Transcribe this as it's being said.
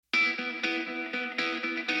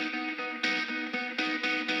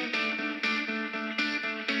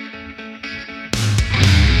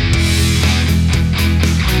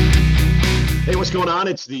what's going on?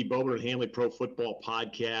 It's the Bober and Hanley Pro Football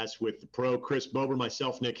Podcast with the pro Chris Bober,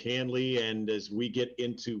 myself, Nick Hanley. And as we get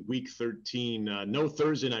into Week 13, no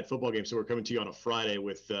Thursday night football game, so we're coming to you on a Friday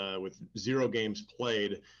with 0 games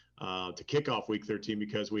played to kick off Week 13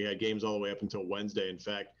 because we had games all the way up until Wednesday. In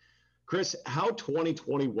fact, Chris, how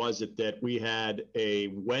 2020 was it that we had a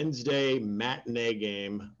Wednesday matinee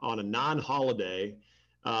game on a non-holiday?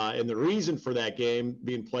 And the reason for that game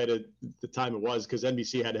being played at the time it was because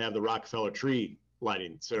NBC had to have the Rockefeller tree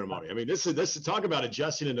lighting ceremony. I mean, this is talk about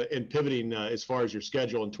adjusting and pivoting as far as your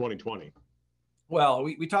schedule in 2020. Well,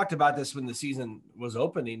 we talked about this when the season was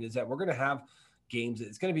opening, is that we're going to have games.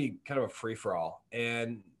 It's going to be kind of a free for all.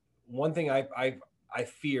 And one thing I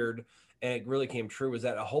feared, and it really came true, was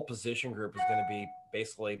that a whole position group is going to be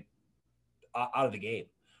basically out of the game.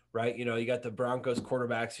 Right. You know, you got the Broncos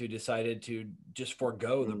quarterbacks who decided to just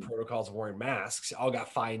forego the protocols of wearing masks, all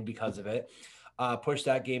got fined because of it, push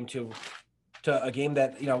that game to a game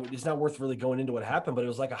that, you know, it's not worth really going into what happened, but it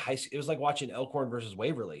was like it was like watching Elkhorn versus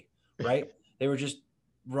Waverly, right? They were just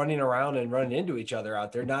running around and running into each other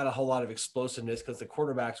out there. Not a whole lot of explosiveness because the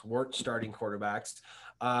quarterbacks weren't starting quarterbacks.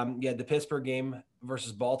 You had the Pittsburgh game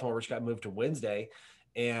versus Baltimore, which got moved to Wednesday.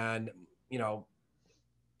 And, you know,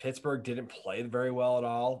 Pittsburgh didn't play very well at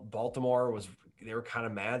all. Baltimore they were kind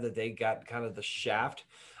of mad that they got kind of the shaft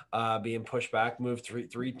being pushed back, moved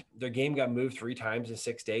their game got moved 3 times in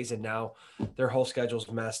 6 days. And now their whole schedule's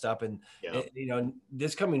messed up. And, you know,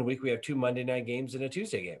 this coming week, we have 2 Monday night games and a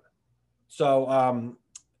Tuesday game. So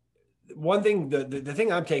one thing, the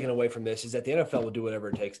thing I'm taking away from this is that the NFL will do whatever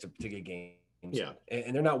it takes to get games. Yeah.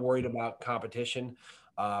 And they're not worried about competition.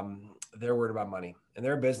 They're worried about money, and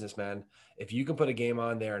they're a businessman. If you can put a game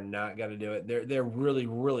on, they are not going to do it. They're really,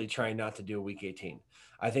 really trying not to do a Week 18.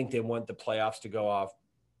 I think they want the playoffs to go off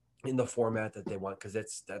in the format that they want, because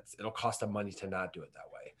it'll cost them money to not do it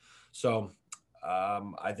that way. So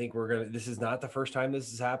I think this is not the first time this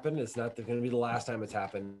has happened. It's not going to be the last time it's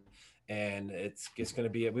happened. And it's going to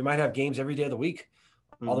be, we might have games every day of the week,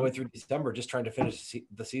 all the way through December, just trying to finish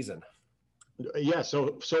the season. Yeah,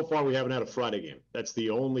 so far we haven't had a Friday game. That's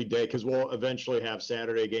the only day, because we'll eventually have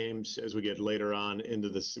Saturday games as we get later on into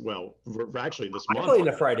this. Well, actually this month. I played in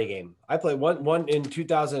a Friday game. I played one in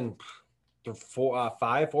 2004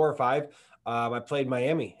 or 5. I played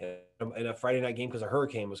Miami in a Friday night game because a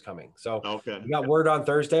hurricane was coming. So we got word on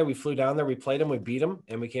Thursday. We flew down there. We played them. We beat them,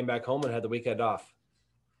 and we came back home and had the weekend off.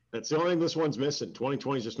 That's the only thing this one's missing.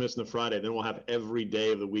 2020 is just missing the Friday. Then we'll have every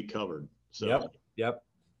day of the week covered. So Yep.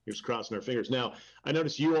 Here's crossing our fingers. Now, I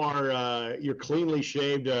notice you're cleanly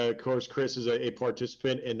shaved. Of course, Chris is a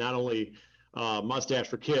participant in not only Mustache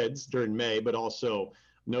for Kids during May, but also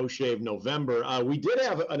No Shave November. We did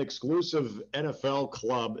have an exclusive NFL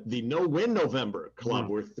club, the No Win November club,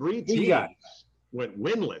 where 3 teams went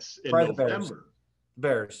winless in November.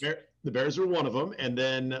 Bears. The Bears were one of them, and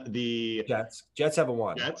then the Jets haven't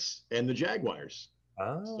won. Jets and the Jaguars.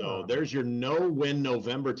 Oh. So there's your no-win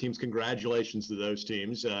November teams. Congratulations to those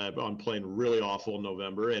teams on playing really awful in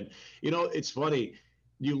November. And, you know, it's funny.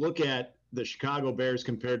 You look at the Chicago Bears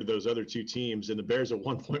compared to those other 2 teams, and the Bears at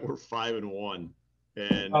one point were 5-1.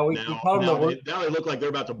 And now they look like they're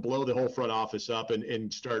about to blow the whole front office up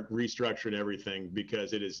and start restructuring everything,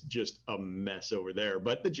 because it is just a mess over there.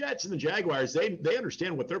 But the Jets and the Jaguars, they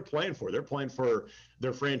understand what they're playing for. They're playing for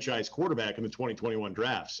their franchise quarterback in the 2021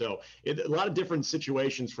 draft. So a lot of different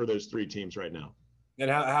situations for those 3 teams right now. And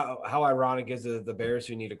how ironic is it that the Bears,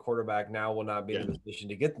 who need a quarterback now, will not be in a position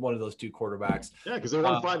to get one of those 2 quarterbacks? Yeah, because they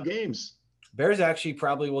won 5 games. Bears actually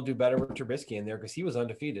probably will do better with Trubisky in there, because he was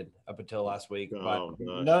undefeated up until last week. But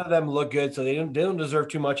none of them look good, so they don't deserve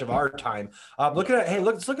too much of our time.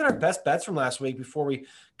 Let's look at our best bets from last week before we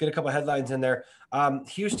get a couple of headlines in there.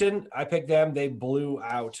 Houston, I picked them. They blew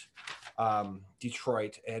out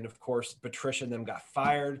Detroit, and of course, Patricia and them got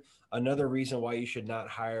fired. Another reason why you should not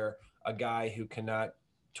hire a guy who cannot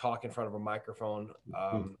talk in front of a microphone,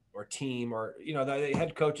 or team, or, you know, the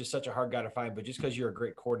head coach is such a hard guy to find, but just because you're a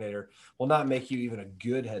great coordinator will not make you even a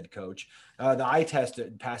good head coach. The eye test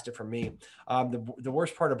passed it for me. The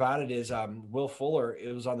worst part about it is Will Fuller,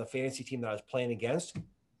 it was on the fantasy team that I was playing against,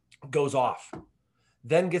 goes off,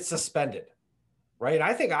 then gets suspended. Right. And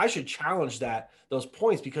I think I should challenge those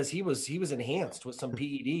points, because he was enhanced with some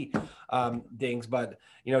PED things. But,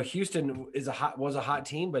 you know, Houston was a hot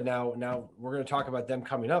team, but now we're going to talk about them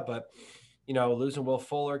coming up. But, you know, losing Will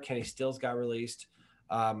Fuller, Kenny Stills got released.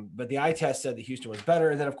 But the eye test said that Houston was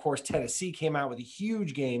better. And then, of course, Tennessee came out with a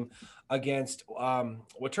huge game against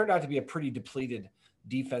what turned out to be a pretty depleted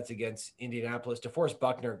defense against Indianapolis. DeForest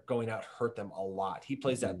Buckner going out hurt them a lot. He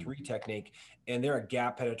plays that 3 technique, and they're a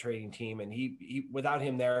gap penetrating team. And he without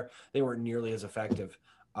him there, they weren't nearly as effective.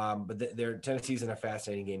 But Tennessee's in a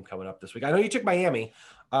fascinating game coming up this week. I know you took Miami.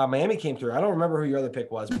 Miami came through. I don't remember who your other pick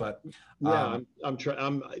was, but I'm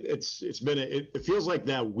trying. It feels like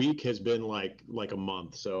that week has been like a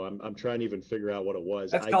month. So I'm trying to even figure out what it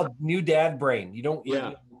was. That's called new dad brain. You don't.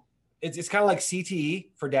 Yeah. It's kind of like CTE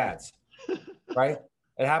for dads, right?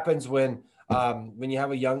 It happens when you have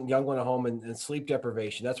a young one at home and sleep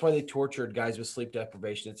deprivation. That's why they tortured guys with sleep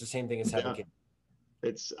deprivation. It's the same thing as having kids.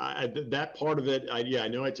 It's that part of it. I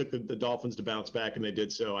know I took the Dolphins to bounce back, and they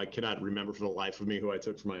did so. I cannot remember for the life of me who I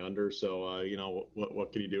took for my under. So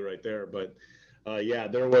what can you do right there? But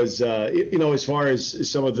there was as far as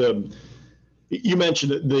some of the. You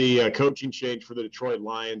mentioned the coaching change for the Detroit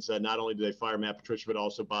Lions. Not only did they fire Matt Patricia, but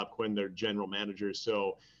also Bob Quinn, their general manager.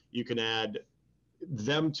 So you can add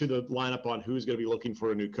them to the lineup on who's going to be looking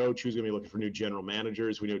for a new coach, who's going to be looking for new general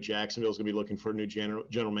managers. We know Jacksonville's going to be looking for a new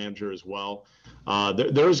general manager as well.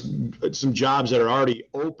 There's some jobs that are already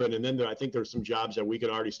open, and then I think there's some jobs that we could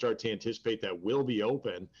already start to anticipate that will be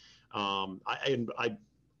open.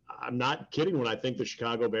 I'm not kidding when I think the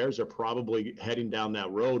Chicago Bears are probably heading down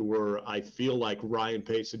that road where I feel like Ryan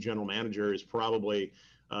Pace, the general manager, is probably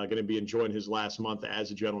going to be enjoying his last month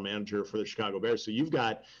as a general manager for the Chicago Bears. So you've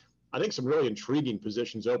got, I think, some really intriguing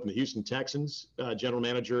positions open. The Houston Texans general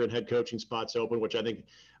manager and head coaching spots open, which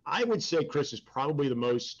I would say, Chris, is probably the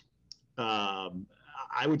most, I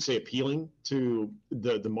would say, appealing to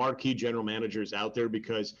the marquee general managers out there,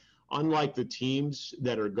 because unlike the teams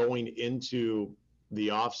that are going into the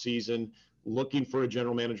offseason looking for a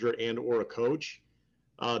general manager and or a coach,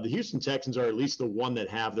 the Houston Texans are at least the one that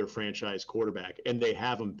have their franchise quarterback, and they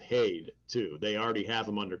have him paid too. They already have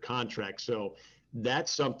him under contract. So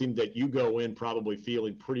that's something that you go in probably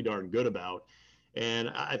feeling pretty darn good about. And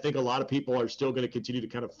I think a lot of people are still going to continue to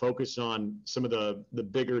kind of focus on some of the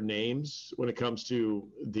bigger names when it comes to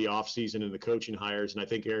the offseason and the coaching hires. And I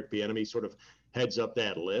think Eric Bieniemy sort of heads up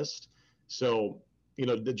that list. So,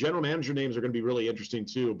 the general manager names are going to be really interesting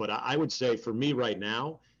too. But I would say for me right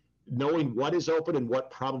now, knowing what is open and what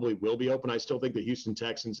probably will be open, I still think the Houston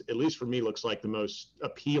Texans, at least for me, looks like the most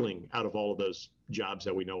appealing out of all of those jobs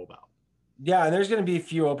that we know about. Yeah, and there's going to be a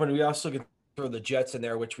few open. We also get throw the Jets in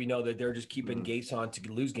there, which we know that they're just keeping Gates on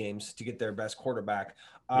to lose games to get their best quarterback.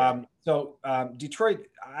 So Detroit,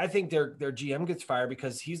 I think their GM gets fired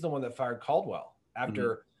because he's the one that fired Caldwell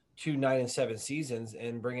after 2 9-7 seasons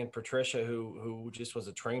and bring in Patricia, who just was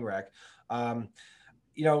a train wreck.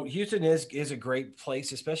 Houston is a great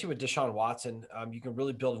place, especially with Deshaun Watson. You can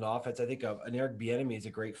really build an offense. I think an Eric Bieniemy is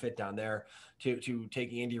a great fit down there to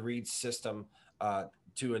take Andy Reid's system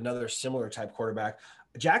to another similar type quarterback.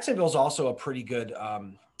 Jacksonville's also a pretty good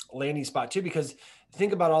landing spot too, because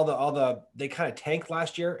think about all the they kind of tanked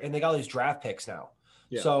last year and they got all these draft picks now.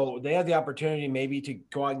 Yeah. So they have the opportunity maybe to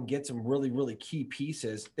go out and get some really, really key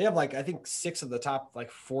pieces. They have I think 6 of the top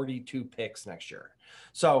 42 picks next year.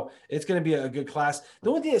 So it's going to be a good class. The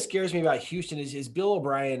only thing that scares me about Houston is Bill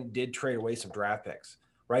O'Brien did trade away some draft picks,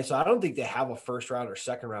 right? So I don't think they have a first round or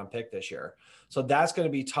second round pick this year. So that's going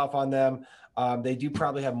to be tough on them. They do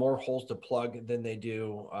probably have more holes to plug than they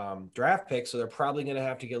do draft picks. So they're probably going to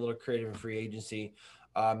have to get a little creative in free agency.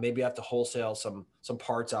 Maybe have to wholesale some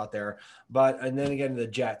parts out there. And then again, the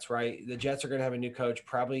Jets, right? The Jets are going to have a new coach.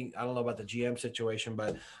 Probably, I don't know about the GM situation,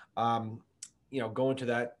 but going to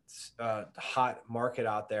that hot market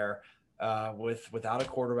out there without a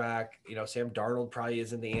quarterback, Sam Darnold probably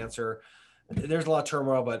isn't the answer. There's a lot of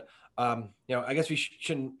turmoil, but I guess we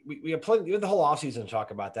shouldn't. We have plenty. We have the whole offseason to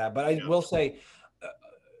talk about that. But I will say,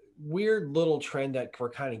 weird little trend that we're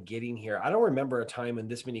kind of getting here. I don't remember a time when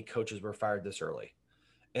this many coaches were fired this early.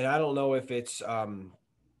 And I don't know if it's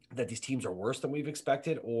that these teams are worse than we've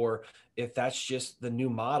expected, or if that's just the new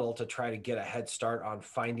model to try to get a head start on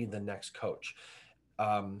finding the next coach.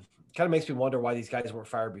 Kind of makes me wonder why these guys weren't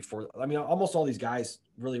fired before. I mean, almost all these guys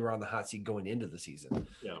really were on the hot seat going into the season.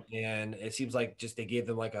 Yeah. And it seems like just they gave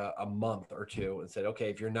them a month or two and said, okay,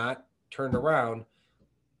 if you're not turned around,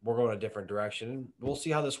 we're going a different direction. We'll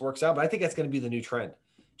see how this works out. But I think that's going to be the new trend,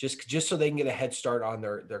 just so they can get a head start on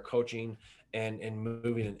their coaching and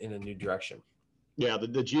moving in a new direction. Yeah, the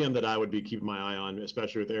GM that I would be keeping my eye on,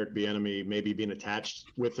 especially with Eric Bieniemy maybe being attached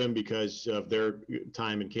with him because of their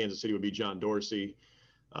time in Kansas City, would be John Dorsey.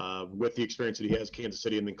 With the experience that he has Kansas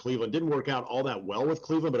City and then Cleveland. Didn't work out all that well with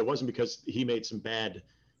Cleveland, but it wasn't because he made some bad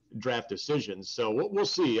draft decisions. So we'll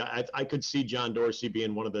see. I could see John Dorsey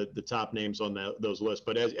being one of the top names on those lists.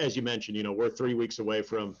 But as you mentioned, we're 3 weeks away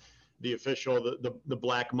from the official, the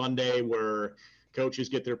Black Monday, where coaches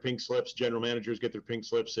get their pink slips, general managers get their pink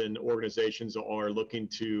slips, and organizations are looking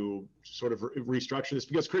to sort of restructure this.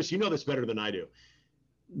 Because, Chris, you know this better than I do.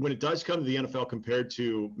 When it does come to the NFL compared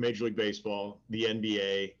to Major League Baseball, the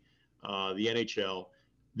NBA, the NHL,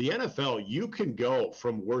 the NFL, you can go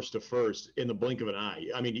from worst to first in the blink of an eye.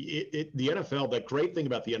 I mean, the NFL, the great thing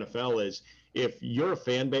about the NFL is if you're a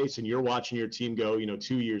fan base and you're watching your team go,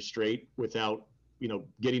 2 years straight without,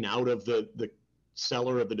 getting out of the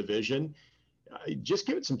cellar of the division, just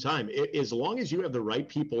give it some time. As long as you have the right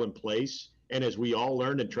people in place, and as we all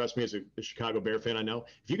learned, and trust me, as a Chicago Bear fan, I know,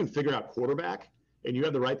 if you can figure out quarterback and you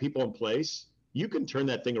have the right people in place, you can turn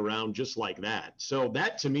that thing around just like that. So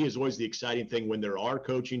that, to me, is always the exciting thing when there are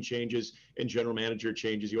coaching changes and general manager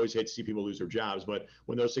changes. You always hate to see people lose their jobs, but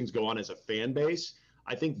when those things go on as a fan base,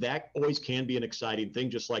 I think that always can be an exciting thing,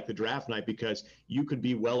 just like the draft night, because you could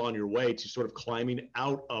be well on your way to sort of climbing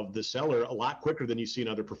out of the cellar a lot quicker than you see in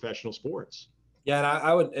other professional sports. Yeah, and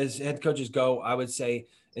I would, as head coaches go, I would say,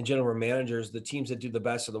 and general managers, the teams that do the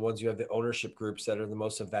best are the ones you have the ownership groups that are the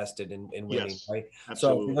most invested in winning, Yes, right? absolutely.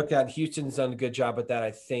 So if you look at Houston's done a good job at that,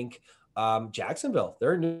 I think. Jacksonville,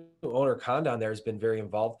 their new owner, Khan, down there has been very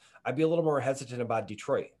involved. I'd be a little more hesitant about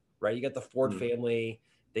Detroit, right? You got the Ford family.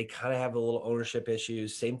 They kind of have a little ownership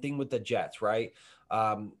issues. Same thing with the Jets, right?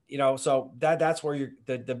 So that's where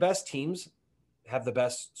the best teams have the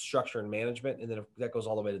best structure and management, and then that goes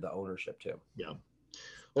all the way to the ownership too. Yeah.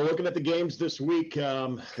 Well, looking at the games this week,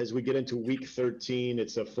 as we get into week 13,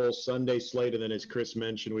 it's a full Sunday slate. And then, as Chris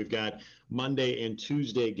mentioned, we've got Monday and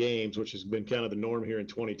Tuesday games, which has been kind of the norm here in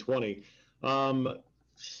 2020. Do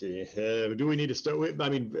we need to start with? I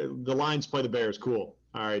mean, the Lions play the Bears. Cool.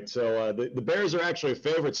 All right. So the Bears are actually a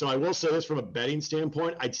favorite. So I will say this from a betting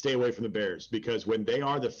standpoint, I'd stay away from the Bears because when they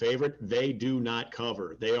are the favorite, they do not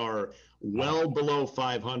cover. They are well below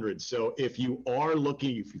 500. So if you are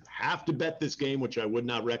looking, if you have to bet this game, which I would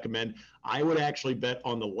not recommend, I would actually bet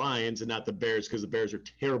on the Lions and not the Bears because the Bears are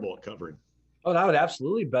terrible at covering. Oh, and I would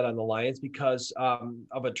absolutely bet on the Lions because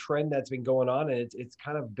of a trend that's been going on, and it's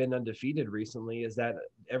kind of been undefeated recently, is that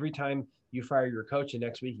every time you fire your coach, the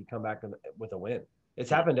next week you come back with a win.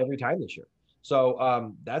 It's happened every time this year.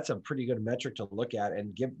 So that's a pretty good metric to look at,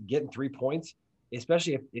 and getting 3 points,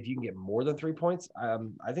 especially if you can get more than 3 points. I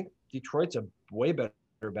think Detroit's a way better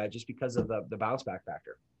bet just because of the bounce back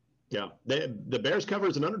factor. Yeah, the Bears cover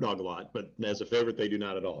as an underdog a lot, but as a favorite, they do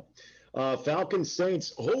not at all. Falcons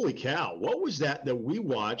Saints, holy cow. What was that we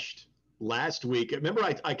watched last week? Remember,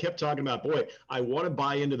 I kept talking about, boy, I want to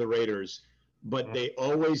buy into the Raiders, but they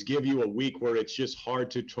always give you a week where it's just hard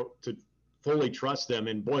to fully trust them.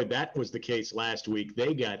 And boy, that was the case last week.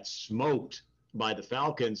 They got smoked by the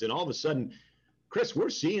Falcons. And all of a sudden, Chris, we're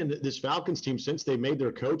seeing that this Falcons team, since they made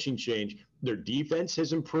their coaching change, their defense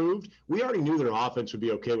has improved. We already knew their offense would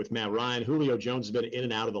be okay with Matt Ryan. Julio Jones has been in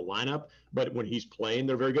and out of the lineup, but when he's playing,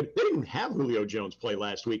 they're very good. They didn't have Julio Jones play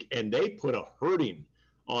last week, and they put a hurting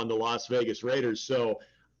on the Las Vegas Raiders. So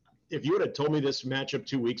if you would have told me this matchup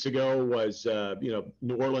 2 weeks ago was,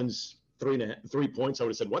 New Orleans 3 points, I would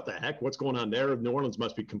have said, what the heck? What's going on there? New Orleans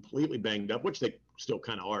must be completely banged up, which they still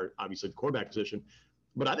kind of are, obviously, the quarterback position.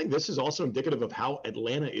 But I think this is also indicative of how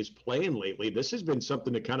Atlanta is playing lately. This has been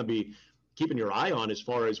something to kind of be keeping your eye on as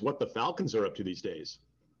far as what the Falcons are up to these days.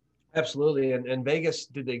 Absolutely. And Vegas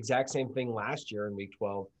did the exact same thing last year in week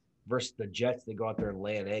 12 versus the Jets. They go out there and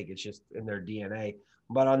lay an egg. It's just in their DNA.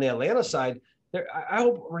 But on the Atlanta side, I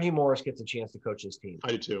hope Raheem Morris gets a chance to coach his team.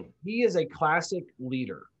 I do too. He is a classic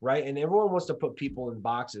leader, right? And everyone wants to put people in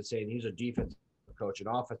boxes saying he's a defensive coach, an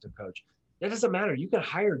offensive coach. That doesn't matter. You can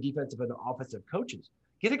hire defensive and offensive coaches.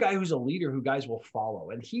 Get a guy who's a leader who guys will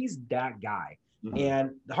follow, and he's that guy. Mm-hmm.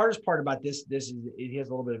 And the hardest part about this is he has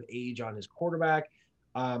a little bit of age on his quarterback.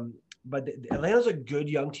 But Atlanta's a good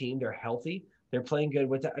young team. They're healthy. They're playing good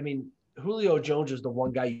with that. I mean, Julio Jones is the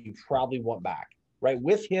one guy you probably want back, right?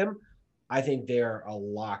 With him, I think they're a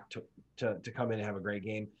lock to come in and have a great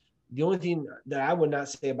game. The only thing that I would not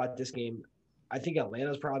say about this game, I think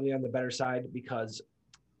Atlanta's probably on the better side because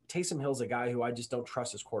Taysom Hill's a guy who I just don't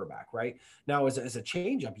trust as quarterback, right? Now, as a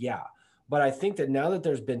changeup, yeah. But I think that now that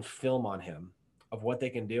there's been film on him of what they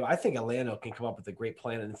can do, I think Atlanta can come up with a great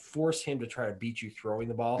plan and force him to try to beat you throwing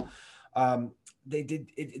the ball.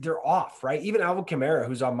 They're off, right? Even Alvin Kamara,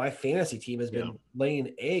 who's on my fantasy team, has been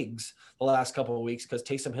laying eggs the last couple of weeks because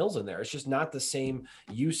Taysom Hill's in there. It's just not the same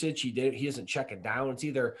usage. He isn't checking down. It's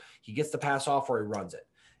either he gets the pass off or he runs it.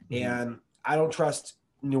 Mm-hmm. And I don't trust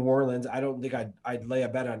New Orleans. I don't think I'd lay a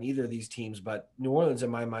bet on either of these teams, but New Orleans in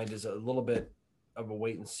my mind is a little bit of a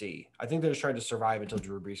wait and see. I think they're just trying to survive until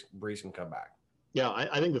Drew Brees can come back. Yeah,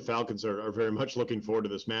 I think the Falcons are very much looking forward to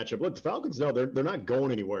this matchup. Look, the Falcons, no, they're not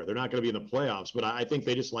going anywhere. They're not going to be in the playoffs, but I think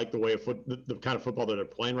they just like the way of the kind of football that they're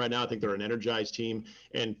playing right now. I think they're an energized team.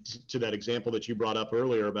 And to that example that you brought up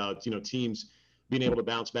earlier about, teams being able to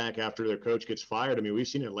bounce back after their coach gets fired. I mean, we've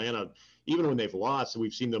seen Atlanta, even when they've lost,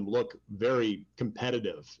 we've seen them look very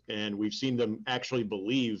competitive, and we've seen them actually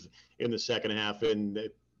believe in the second half. And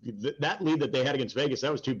that lead that they had against Vegas,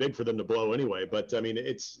 that was too big for them to blow anyway. But I mean,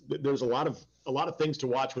 there's a lot of things to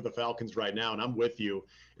watch with the Falcons right now, and I'm with you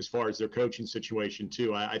as far as their coaching situation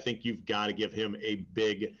too. I think you've got to give him a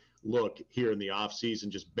big look here in the offseason,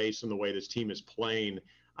 just based on the way this team is playing.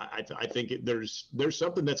 I think there's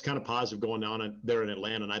something that's kind of positive going on there in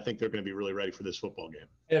Atlanta, and I think they're going to be really ready for this football game.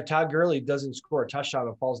 And if Todd Gurley doesn't score a touchdown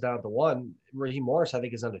and falls down at the one, Raheem Morris, I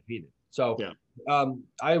think, is undefeated. So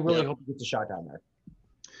I really hope he gets a shot down there.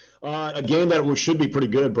 A game that should be pretty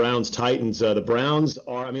good, Browns-Titans. The Browns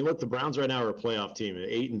look, the Browns right now are a playoff team at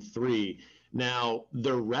 8-3. Now,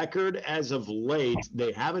 their record as of late,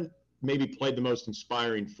 they haven't maybe played the most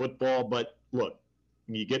inspiring football, but look,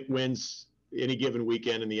 you get wins any given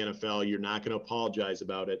weekend in the NFL. You're not going to apologize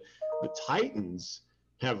about it. The Titans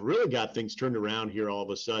have really got things turned around here all of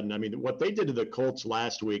a sudden. I mean, what they did to the Colts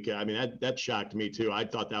last week, I mean, that shocked me too. I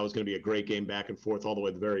thought that was going to be a great game back and forth all the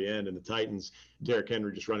way to the very end, and the Titans, Derrick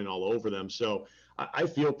Henry just running all over them. So I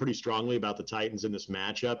feel pretty strongly about the Titans in this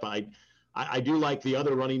matchup. I do like the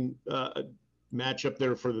other running matchup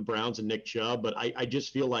there for the Browns and Nick Chubb, but I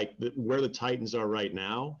just feel like where the Titans are right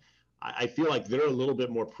now, I feel like they're a little bit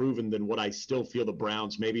more proven than what I still feel the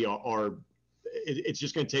Browns maybe are. It's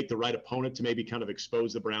just going to take the right opponent to maybe kind of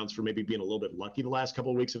expose the Browns for maybe being a little bit lucky the last couple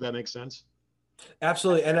of weeks, if that makes sense.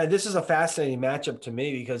 Absolutely. And this is a fascinating matchup to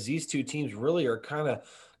me because these two teams really are kind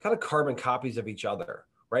of carbon copies of each other,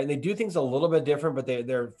 right? And they do things a little bit different, but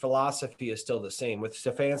their philosophy is still the same. With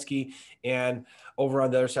Stefanski and over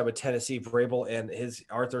on the other side with Tennessee, Vrabel and his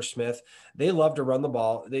Arthur Smith, they love to run the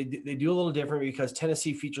ball. They do a little different because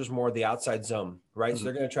Tennessee features more of the outside zone, right? Mm-hmm. So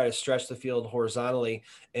they're going to try to stretch the field horizontally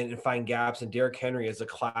and find gaps. And Derrick Henry is a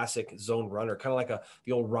classic zone runner, kind of like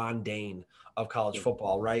the old Ron Dane of college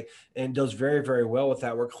football, right? And does very, very well with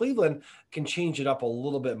that, where Cleveland can change it up a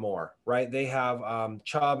little bit more, right? They have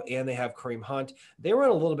Chubb and they have Kareem Hunt. They run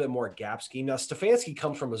a little bit more gap scheme. Now, Stefanski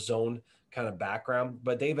comes from a zone kind of background,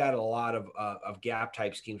 but they've added a lot of gap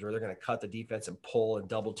type schemes where they're going to cut the defense and pull and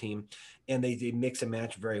double team, and they mix and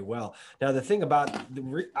match very well. Now, the thing about I'm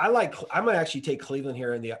going to actually take Cleveland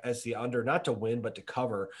here as the under, not to win, but to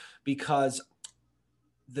cover, because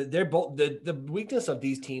they're both the weakness of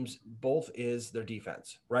these teams both is their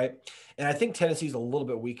defense, right? And I think Tennessee's a little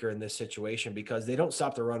bit weaker in this situation because they don't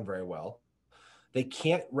stop the run very well. They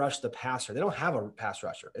can't rush the passer. They don't have a pass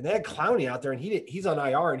rusher. And they had Clowney out there, and he's on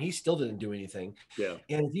IR, and he still didn't do anything. Yeah.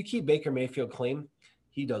 And if you keep Baker Mayfield clean,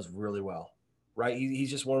 he does really well, right? He's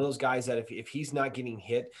just one of those guys that if he's not getting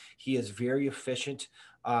hit, he is very efficient.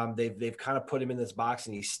 They've kind of put him in this box,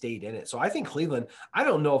 and he stayed in it. So I think Cleveland, I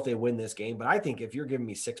don't know if they win this game, but I think if you're giving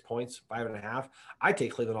me 6 points, 5.5, I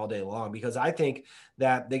take Cleveland all day long because I think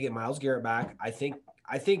that they get Myles Garrett back. I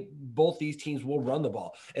think both these teams will run the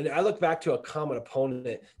ball. And I look back to a common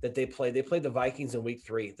opponent that they played. They played the Vikings in week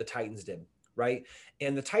 3. The Titans did, right?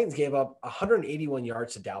 And the Titans gave up 181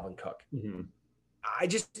 yards to Dalvin Cook. Mm-hmm. I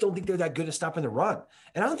just don't think they're that good at stopping the run.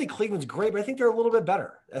 And I don't think Cleveland's great, but I think they're a little bit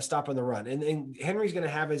better at stopping the run. And Henry's going to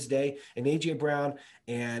have his day, and A.J. Brown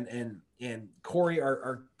and Corey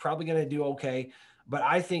are probably going to do okay. But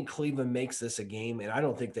I think Cleveland makes this a game, and I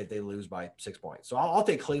don't think that they lose by 6 points. So I'll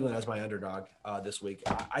take Cleveland as my underdog this week.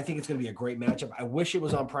 I think it's going to be a great matchup. I wish it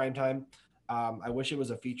was on primetime. I wish it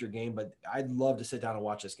was a feature game, but I'd love to sit down and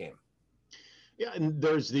watch this game. Yeah, and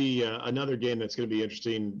there's the another game that's going to be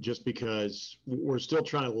interesting just because we're still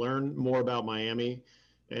trying to learn more about Miami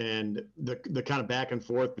and the kind of back and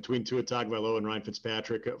forth between Tua Tagovailoa and Ryan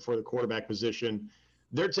Fitzpatrick for the quarterback position.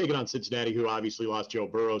 They're taking on Cincinnati, who obviously lost Joe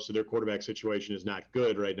Burrow, so their quarterback situation is not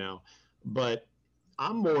good right now. But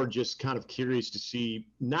I'm more just kind of curious to see,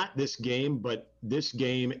 not this game, but this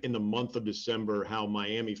game in the month of December, how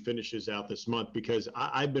Miami finishes out this month, because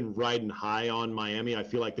I've been riding high on Miami. I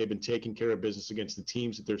feel like they've been taking care of business against the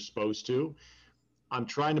teams that they're supposed to. I'm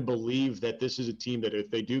trying to believe that this is a team that if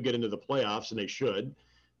they do get into the playoffs, and they should,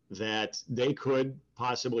 that they could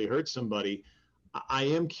possibly hurt somebody. I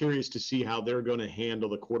am curious to see how they're going to handle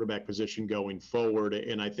the quarterback position going forward.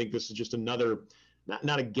 And I think this is just another –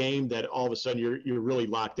 not a game that all of a sudden you're really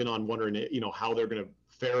locked in on wondering, how they're going to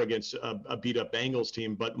fare against a beat up Bengals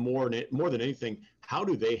team, but more than anything, how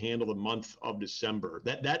do they handle the month of December?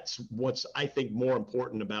 That's what's, I think, more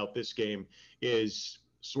important about this game is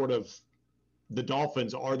sort of the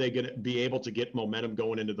Dolphins, are they going to be able to get momentum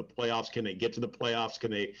going into the playoffs? Can they get to the playoffs?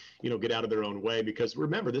 Can they, get out of their own way? Because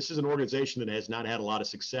remember, this is an organization that has not had a lot of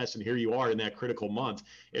success. And here you are in that critical month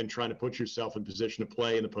and trying to put yourself in position to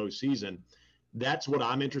play in the postseason. That's what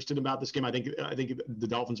I'm interested about this game. I think the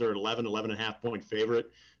Dolphins are 11 and a half point favorite.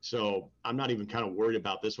 So I'm not even kind of worried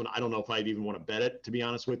about this one. I don't know if I'd even want to bet it, to be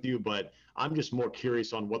honest with you, but I'm just more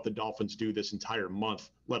curious on what the Dolphins do this entire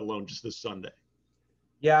month, let alone just this Sunday.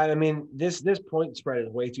 Yeah, I mean, this point spread is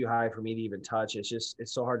way too high for me to even touch. It's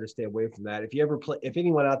so hard to stay away from that. If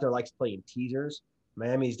anyone out there likes playing teasers,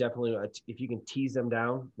 Miami's definitely, if you can tease them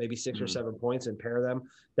down, maybe 6 or 7 points and pair them,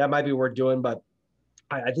 that might be worth doing. But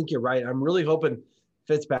I think you're right. I'm really hoping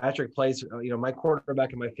Fitzpatrick plays. My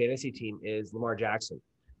quarterback in my fantasy team is Lamar Jackson,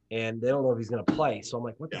 and they don't know if he's going to play. So I'm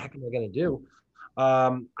like, what the heck am I going to do?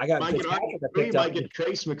 I got Fitzpatrick. You might get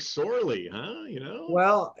Trace McSorley, huh?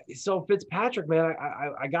 Well, so Fitzpatrick, man,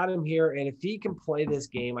 I got him here, and if he can play this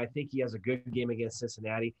game, I think he has a good game against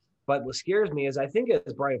Cincinnati. But what scares me is I think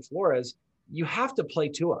as Brian Flores, you have to play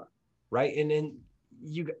Tua, right? And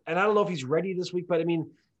I don't know if he's ready this week, but I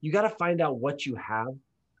mean, you got to find out what you have.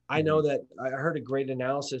 I know that I heard a great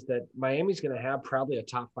analysis that Miami's going to have probably a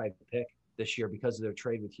top 5 pick this year because of their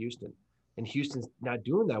trade with Houston. And Houston's not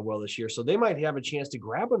doing that well this year. So they might have a chance to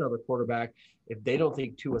grab another quarterback if they don't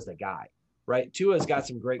think Tua's the guy, right? Tua's got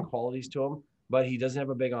some great qualities to him, but he doesn't have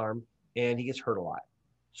a big arm and he gets hurt a lot.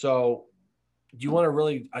 So do you want to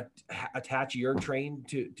really attach your train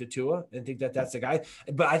to Tua and think that that's the guy?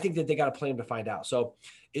 But I think that they got to play him to find out. So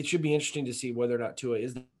it should be interesting to see whether or not Tua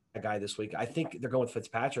is the guy this week. I think they're going with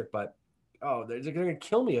Fitzpatrick, but they're going to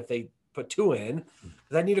kill me if they put Tua in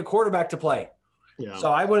because I need a quarterback to play. Yeah.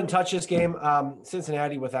 So I wouldn't touch this game.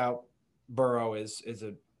 Cincinnati without Burrow is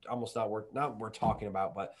almost not worth talking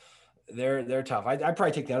about, but they're tough. I'd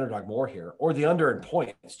probably take the underdog more here or the under in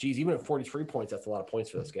points. Geez, even at 43 points, that's a lot of points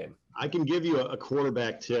for this game. I can give you a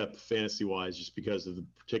quarterback tip fantasy wise, just because of the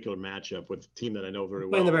particular matchup with the team that I know very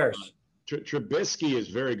well. Playing the Bears. Trubisky is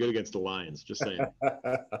very good against the Lions. Just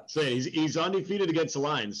saying. He's undefeated against the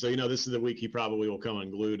Lions. So, this is the week he probably will come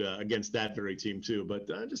unglued against that very team too. But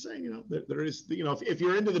just saying, there is, if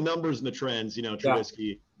you're into the numbers and the trends,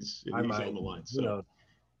 Trubisky is on the line. So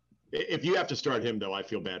if you have to start him though, I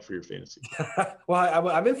feel bad for your fantasy. Well,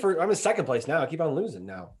 I'm in second place now. I keep on losing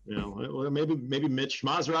now. Well, maybe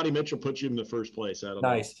Maserati Mitch will put you in the first place. I don't know.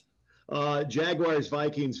 Nice. Jaguars,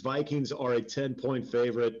 Vikings. Vikings are a 10-point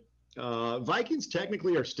favorite. Vikings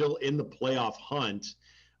technically are still in the playoff hunt.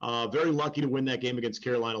 Very lucky to win that game against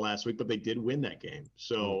Carolina last week, but they did win that game.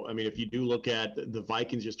 So, I mean, if you do look at the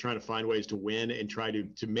Vikings just trying to find ways to win and try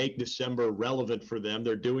to make December relevant for them,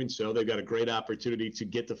 they're doing so. They've got a great opportunity to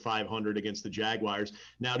get to 500 against the Jaguars.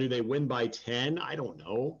 Now, do they win by 10? I don't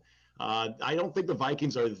know. I don't think the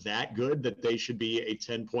Vikings are that good that they should be a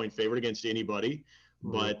 10-point favorite against anybody.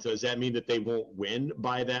 But does that mean that they won't win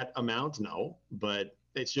by that amount? No, but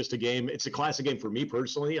it's just a game. It's a classic game for me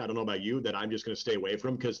personally. I don't know about you that I'm just going to stay away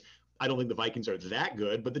from because I don't think the Vikings are that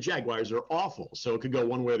good, but the Jaguars are awful. So it could go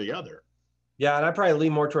one way or the other. Yeah, and I probably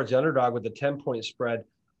lean more towards the underdog with the 10-point spread.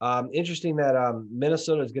 Interesting that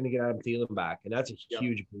Minnesota is going to get Adam Thielen back, and that's a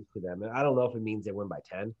huge boost to them. And I don't know if it means they win by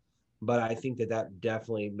 10, but I think that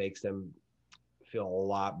definitely makes them feel a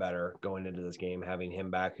lot better going into this game, having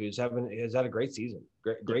him back, has had a great season.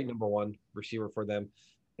 Great number one receiver for them.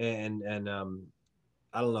 And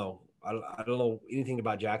I don't know. I don't know anything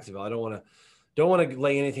about Jacksonville. I don't want to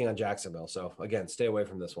lay anything on Jacksonville. So again, stay away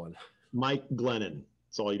from this one. Mike Glennon.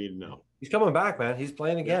 That's all you need to know. He's coming back, man. He's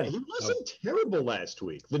playing again. Yeah, he wasn't terrible last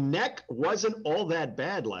week. The neck wasn't all that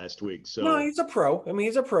bad last week. So no, he's a pro. I mean,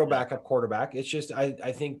 he's a pro backup quarterback. It's just I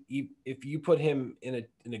think if you put him in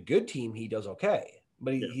a good team, he does okay.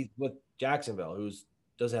 But he's with Jacksonville, who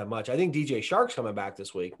doesn't have much. I think DJ Shark's coming back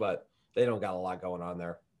this week, but they don't got a lot going on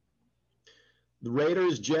there. The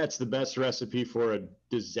Raiders, Jets, the best recipe for a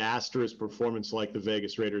disastrous performance like the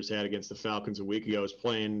Vegas Raiders had against the Falcons a week ago is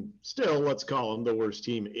playing still, let's call them the worst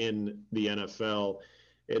team in the NFL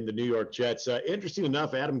in the New York Jets. Interesting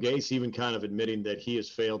enough, Adam Gase even kind of admitting that he has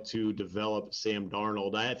failed to develop Sam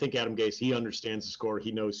Darnold. I think Adam Gase, he understands the score.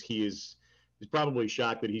 He knows he's probably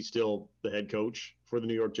shocked that he's still the head coach for the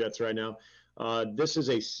New York Jets right now. This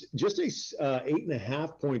is just a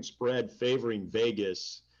 8.5 point spread favoring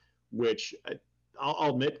Vegas, which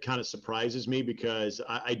I'll admit kind of surprises me because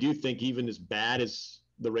I do think even as bad as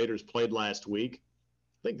the Raiders played last week,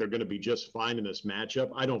 I think they're going to be just fine in this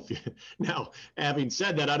matchup. I don't feel now, having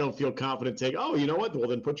said that, I don't feel confident you know what? Well,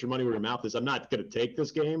 then put your money where your mouth is. I'm not going to take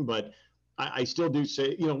this game, but I still do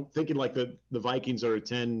say, thinking like the Vikings are a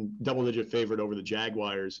 10 double-digit favorite over the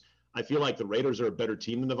Jaguars. I feel like the Raiders are a better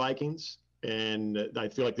team than the Vikings. and I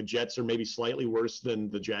feel like the Jets are maybe slightly worse than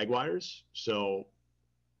the Jaguars. So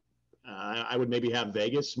I would maybe have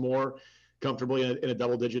Vegas more comfortably in a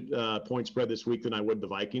double-digit point spread this week than I would the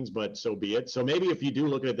Vikings, but so be it. So maybe if you do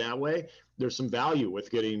look at it that way, there's some value with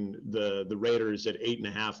getting the Raiders at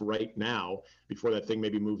 8.5 right now before that thing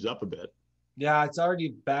maybe moves up a bit. Yeah, it's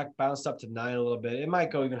already bounced up to 9 a little bit. It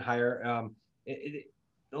might go even higher.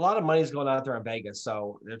 A lot of money is going out there on Vegas,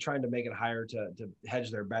 so they're trying to make it higher to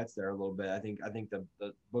hedge their bets there a little bit. I think the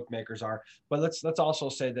bookmakers are, but let's also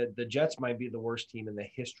say that the Jets might be the worst team in the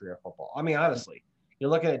history of football. I mean, honestly, you're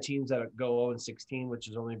looking at teams that go 0-16, which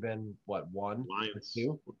has only been one Lions.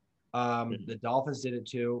 or 2. The Dolphins did it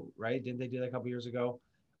too, right? Didn't they do that a couple years ago?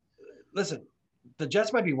 Listen, the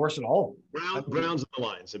Jets might be worse than all of them. Browns and the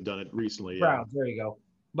Lions have done it recently. Browns, there you go.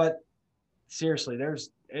 But seriously,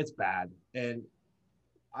 it's bad, and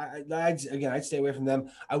I'd stay away from them.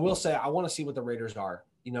 I will say I want to see what the Raiders are.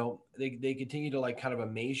 You know, they continue to like kind of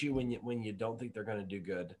amaze you when you don't think they're going to do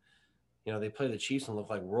good. You know, they play the Chiefs and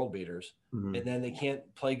look like world beaters, and then they can't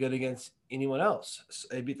play good against anyone else. So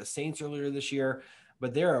they beat the Saints earlier this year,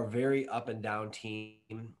 but they're a very up and down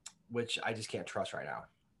team, which I just can't trust right now.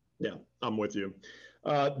 Yeah, I'm with you.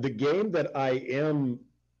 The game that I am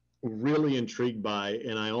really intrigued by,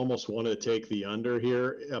 and I almost wanted to take the under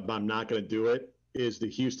here, but I'm not going to do it, is the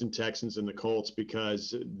Houston Texans and the Colts,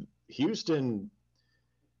 because Houston,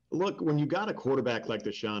 look, when you got a quarterback like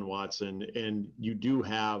Deshaun Watson and you do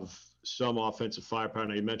have some offensive firepower,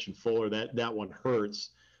 now you mentioned Fuller, that one hurts,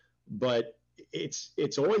 but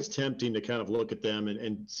it's always tempting to kind of look at them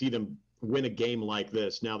and see them win a game like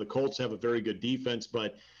this. Now, the Colts have a very good defense,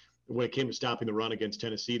 but when it came to stopping the run against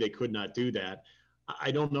Tennessee, they could not do that. I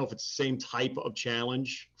don't know if it's the same type of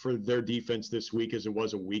challenge for their defense this week as it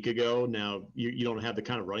was a week ago. Now, you don't have the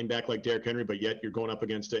kind of running back like Derrick Henry, but yet you're going up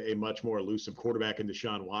against a much more elusive quarterback in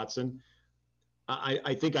Deshaun Watson.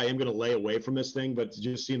 I think I am going to lay away from this thing, but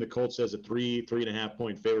just seeing the Colts as a 3.5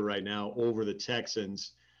 point favorite right now over the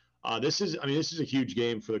Texans, this is a huge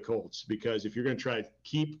game for the Colts, because if you're going to try to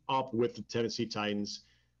keep up with the Tennessee Titans,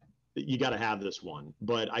 you got to have this one.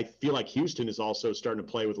 But I feel like Houston is also starting to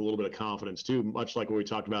play with a little bit of confidence too, much like what we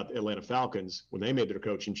talked about the Atlanta Falcons when they made their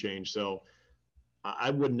coaching change. So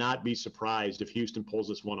I would not be surprised if Houston pulls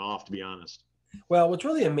this one off, to be honest. Well, what's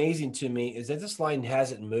really amazing to me is that this line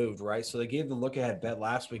hasn't moved, right? So they gave the look ahead bet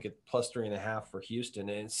last week at +3.5 for Houston,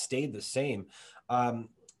 and it stayed the same. And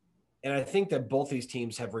I think that both these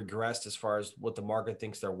teams have regressed as far as what the market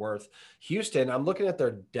thinks they're worth. Houston, I'm looking at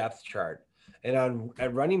their depth chart. And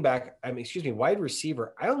at running back, wide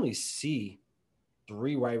receiver, I only see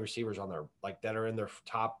 3 wide receivers on their that are in their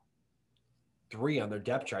top 3 on their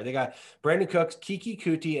depth chart. They got Brandon Cooks, Kiki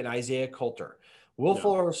Kuti, and Isaiah Coulter. Will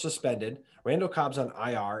Fuller was suspended. Randall Cobb's on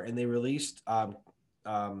IR, and they released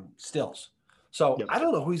Stills. So I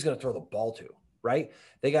don't know who he's going to throw the ball to. Right?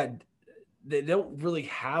 They don't really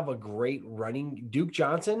have a great running. Duke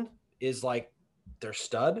Johnson is like their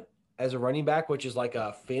stud as a running back, which is like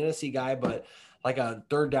a fantasy guy, but like a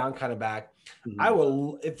third down kind of back. I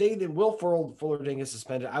will, if Will Fuller didn't get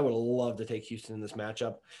suspended, I would love to take Houston in this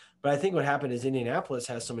matchup. But I think what happened is Indianapolis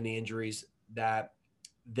has so many injuries that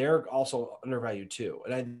they're also undervalued too.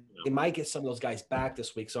 And they might get some of those guys back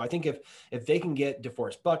this week. So I think if they can get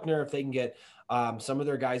DeForest Buckner, if they can get some of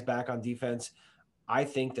their guys back on defense, I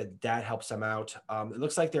think that helps them out. It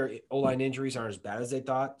looks like their O-line injuries aren't as bad as they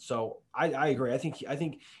thought. So I agree. I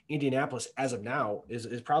think Indianapolis as of now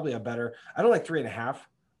is probably a better. I don't like 3.5,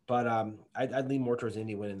 but I'd lean more towards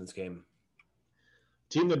Indy winning this game.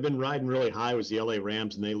 Team that had been riding really high was the LA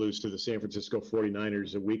Rams, and they lose to the San Francisco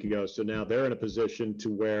 49ers a week ago. So now they're in a position to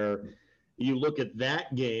where you look at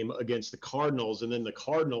that game against the Cardinals, and then the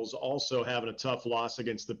Cardinals also having a tough loss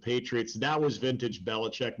against the Patriots. That was vintage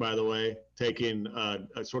Belichick, by the way, taking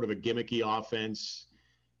a sort of a gimmicky offense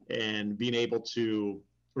and being able to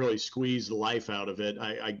really squeeze the life out of it.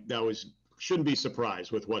 Shouldn't be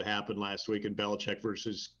surprised with what happened last week in Belichick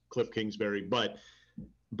versus Cliff Kingsbury, but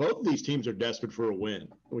both of these teams are desperate for a win.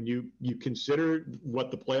 When you consider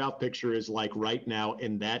what the playoff picture is like right now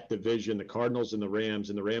in that division, the Cardinals and the Rams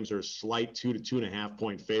are a slight 2 to 2.5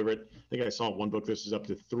 point favorite. I think I saw in one book this is up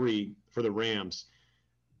to 3 for the Rams.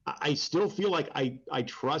 I still feel like I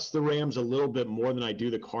trust the Rams a little bit more than I do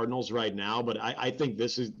the Cardinals right now, but I think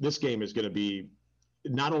this game is going to be,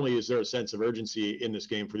 not only is there a sense of urgency in this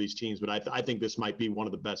game for these teams, but I think this might be one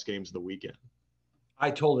of the best games of the weekend. I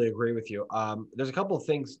totally agree with you. There's a couple of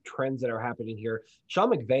trends that are happening here. Sean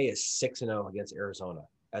McVay is 6-0 against Arizona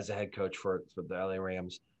as a head coach for the LA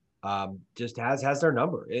Rams. Just has their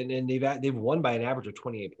number, and they've won by an average of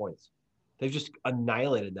 28 points. They've just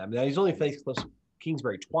annihilated them. Now he's only faced Cliff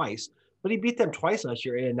Kingsbury twice, but he beat them twice last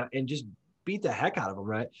year and just beat the heck out of them,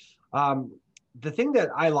 right? The thing that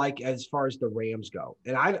I like as far as the Rams go,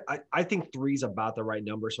 and I think 3 is about the right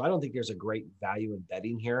number, so I don't think there's a great value in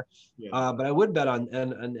betting here. Yeah. But I would bet on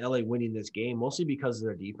LA winning this game, mostly because of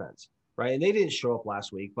their defense, right? And they didn't show up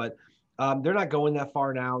last week, but they're not going that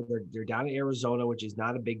far now. They're down in Arizona, which is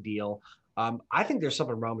not a big deal. I think there's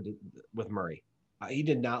something wrong with Murray. He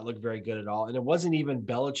did not look very good at all, and it wasn't even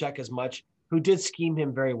Belichick as much, who did scheme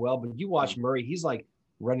him very well. But you watch Murray; he's like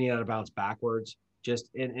running out of bounds backwards.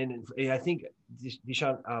 Just and I think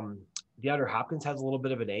DeAndre Hopkins has a little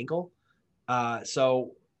bit of an ankle,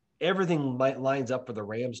 so everything lines up for the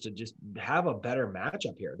Rams to just have a better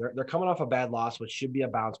matchup here. They're coming off a bad loss, which should be a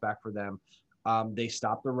bounce back for them. They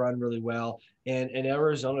stopped the run really well, and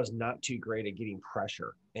Arizona is not too great at getting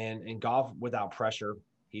pressure. And Goff without pressure,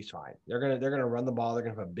 he's fine. They're gonna run the ball. They're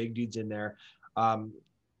gonna have big dudes in there.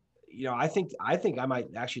 I think I might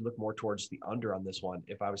actually look more towards the under on this one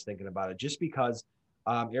if I was thinking about it, just because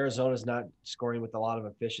Arizona's not scoring with a lot of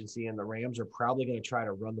efficiency, and the Rams are probably going to try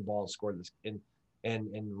to run the ball and score this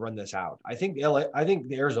and run this out. I think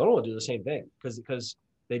the Arizona will do the same thing because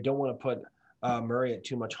they don't want to put Murray at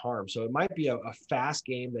too much harm. So it might be a fast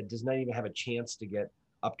game that does not even have a chance to get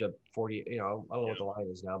up to 40. I don't know what the line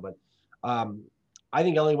is now, but I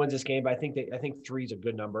think LA wins this game. But I think 3 is a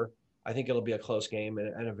good number. I think it'll be a close game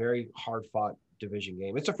and a very hard-fought division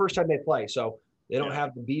game. It's the first time they play, so they don't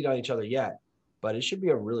have to beat on each other yet, but it should be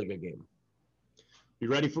a really good game. You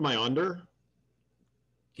ready for my under?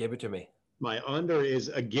 Give it to me. My under is,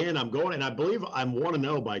 again, I'm going, and I believe I'm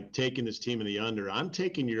 1-0 by taking this team in the under. I'm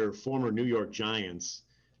taking your former New York Giants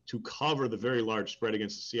to cover the very large spread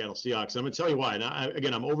against the Seattle Seahawks. I'm going to tell you why. And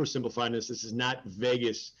again, I'm oversimplifying this. This is not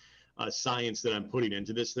Vegas science that I'm putting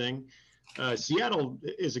into this thing. Seattle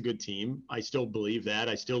is a good team. I still believe that.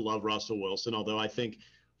 I still love Russell Wilson, although I think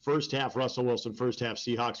first half Russell Wilson, first half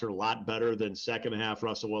Seahawks are a lot better than second half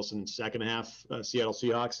Russell Wilson, second half Seattle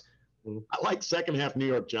Seahawks. I like second half New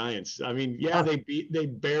York Giants. I mean, they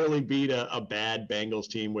barely beat a bad Bengals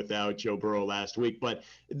team without Joe Burrow last week, but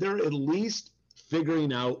they're at least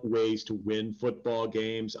figuring out ways to win football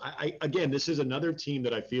games. Again, this is another team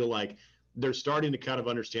that I feel like they're starting to kind of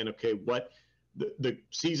understand, okay, what the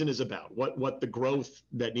season is about, what the growth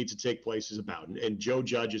that needs to take place is about. And Joe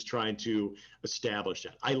Judge is trying to establish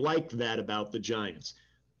that. I like that about the Giants.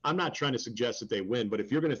 I'm not trying to suggest that they win, but if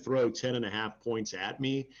you're going to throw 10.5 points at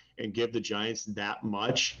me and give the Giants that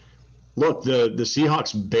much, look, the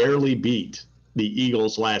Seahawks barely beat the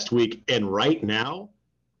Eagles last week. And right now,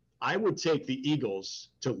 I would take the Eagles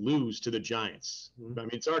to lose to the Giants. I mean,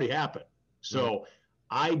 it's already happened. So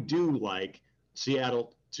I do like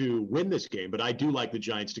Seattle to win this game, but I do like the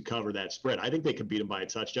Giants to cover that spread. I think they could beat them by a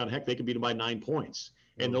touchdown. Heck, they could beat them by 9 points,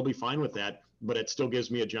 and they'll be fine with that, but it still gives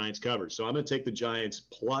me a Giants cover. So I'm going to take the Giants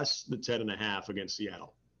plus the 10.5 against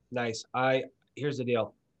Seattle. Nice. Here's the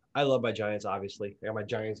deal. I love my Giants, obviously. I got my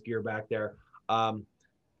Giants gear back there.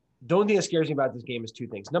 The only thing that scares me about this game is 2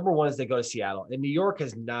 things. Number one is they go to Seattle, and New York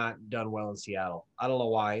has not done well in Seattle. I don't know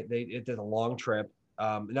why. It did a long trip.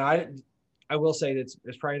 Now, I will say that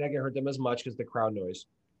it's probably not going to hurt them as much because the crowd noise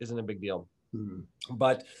isn't a big deal.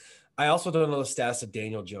 But I also don't know the status of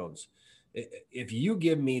Daniel Jones. If you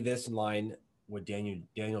give me this line with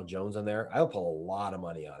Daniel Jones on there, I'll put a lot of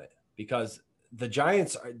money on it, because the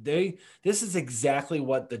Giants this is exactly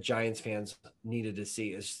what the Giants fans needed to see,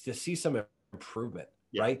 is to see some improvement.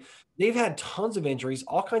 Right? They've had tons of injuries,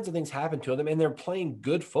 all kinds of things happen to them, and they're playing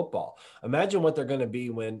good football. Imagine what they're going to be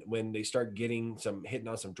when they start hitting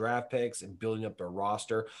on some draft picks and building up their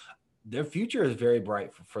roster. Their future is very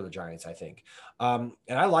bright for the Giants, I think. And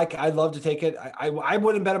I'd love to take it. I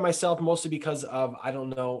wouldn't bet it myself, mostly because of, I don't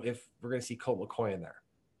know if we're going to see Colt McCoy in there.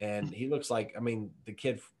 And he looks like, the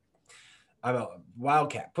kid, I'm a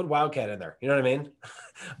Wildcat. Put Wildcat in there. You know what I mean?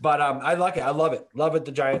 But I like it. I love it. Love it,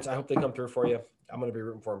 the Giants. I hope they come through for you. I'm going to be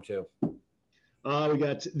rooting for them too. We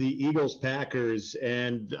got the Eagles Packers,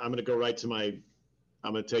 and I'm going to go right to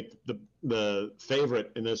I'm going to take the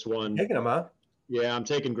favorite in this one. Taking them, huh? Yeah, I'm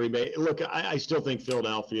taking Green Bay. Look, I still think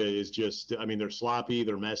Philadelphia is just, they're sloppy,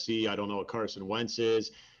 they're messy. I don't know what Carson Wentz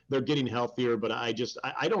is. They're getting healthier, but I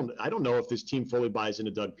don't know if this team fully buys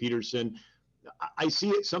into Doug Peterson. I see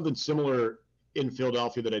it something similar in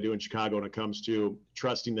Philadelphia that I do in Chicago when it comes to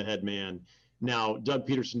trusting the head man. Now, Doug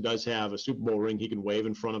Peterson does have a Super Bowl ring he can wave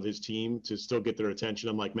in front of his team to still get their attention,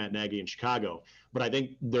 unlike Matt Nagy in Chicago. But I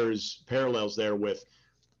think there's parallels there with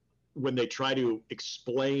when they try to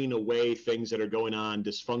explain away things that are going on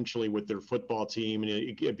dysfunctionally with their football team, and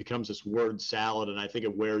it becomes this word salad, and I think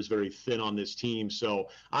it wears very thin on this team. So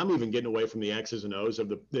I'm even getting away from the X's and O's of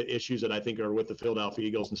the issues that I think are with the Philadelphia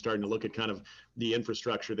Eagles and starting to look at kind of the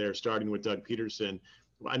infrastructure there, starting with Doug Peterson.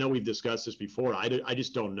 I know we've discussed this before. I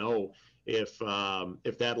just don't know if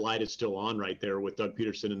that light is still on right there with Doug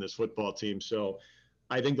Peterson and this football team. So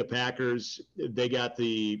I think the Packers, they got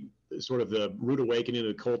the sort of the rude awakening of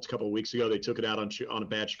the Colts a couple of weeks ago. They took it out on a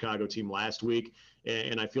bad Chicago team last week,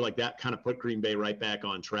 and I feel like that kind of put Green Bay right back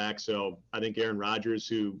on track. So I think Aaron Rodgers,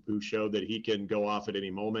 who showed that he can go off at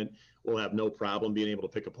any moment, will have no problem being able to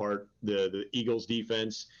pick apart the Eagles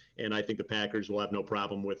defense, and I think the Packers will have no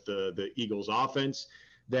problem with the Eagles offense.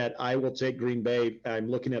 That I will take Green Bay. I'm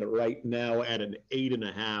looking at it right now at an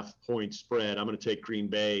 8.5 point spread. I'm going to take Green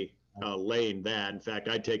Bay laying that. In fact,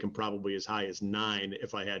 I'd take them probably as high as 9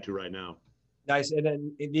 if I had to right now. Nice. And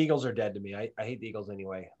then the Eagles are dead to me. I hate the Eagles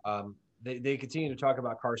anyway. They continue to talk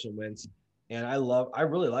about Carson Wentz, and I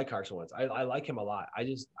really like Carson Wentz. I like him a lot. I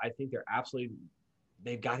think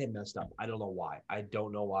they've got him messed up. I don't know why.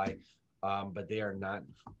 But they are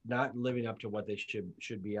not living up to what they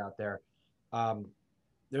should be out there.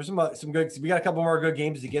 There's some good. We got a couple more good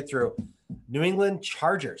games to get through. New England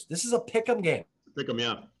Chargers. This is a pick'em game. Pick'em,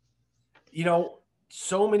 yeah. You know,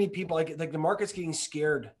 so many people like the market's getting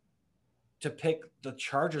scared to pick the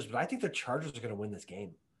Chargers, but I think the Chargers are going to win this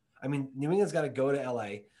game. I mean, New England's got to go to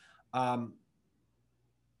LA.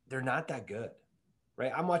 They're not that good,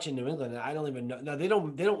 right? I'm watching New England, and I don't even know. No, they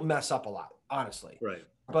don't mess up a lot, honestly. Right.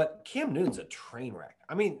 But Cam Newton's a train wreck.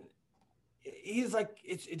 I mean, he's like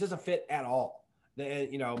it doesn't fit at all.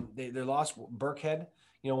 They lost Burkhead,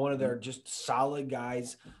 one of their just solid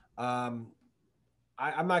guys. I'm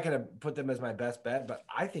not going to put them as my best bet, but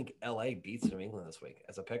I think LA beats New England this week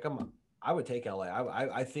as a pick 'em. I would take LA.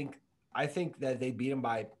 I think that they beat them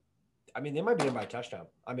by. I mean, they might beat them by a touchdown.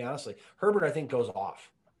 I mean, honestly, Herbert I think goes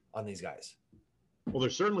off on these guys. Well, they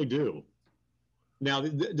certainly do. Now,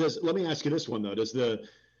 let me ask you this one though: does the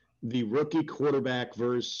rookie quarterback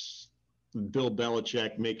versus Bill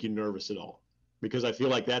Belichick make you nervous at all? Because I feel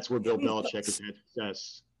like that's where Bill Belichick has had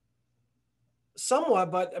success.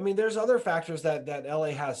 Somewhat, but I mean, there's other factors that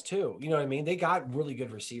LA has too. You know what I mean? They got really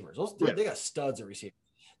good receivers. They got studs at receivers.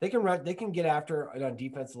 They can run. They can get after it on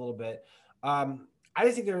defense a little bit. I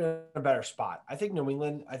just think they're in a better spot. I think New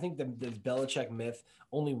England. I think the Belichick myth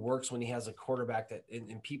only works when he has a quarterback that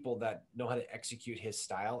and people that know how to execute his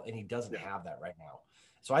style, and he doesn't have that right now.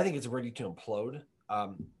 So I think it's ready to implode.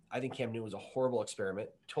 I think Cam Newton was a horrible experiment,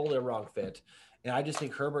 totally a wrong fit, and I just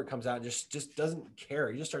think Herbert comes out and just doesn't care.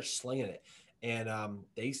 He just starts slinging it. And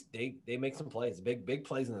they make some plays, big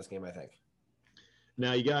plays in this game, I think.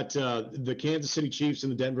 Now you got the Kansas City Chiefs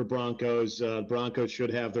and the Denver Broncos. Broncos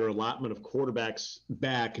should have their allotment of quarterbacks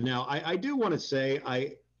back. Now I do want to say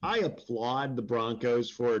I applaud the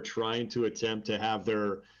Broncos for trying to attempt to have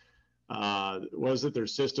their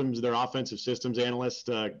their offensive systems analyst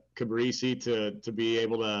Cabrisi to be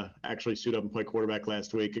able to actually suit up and play quarterback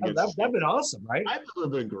last week against. That'd been awesome, right? That would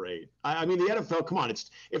have been great. I mean, the NFL. Come on,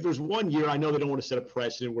 if there's one year, I know they don't want to set a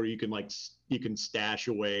precedent where you can stash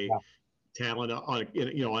away talent on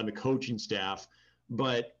the coaching staff,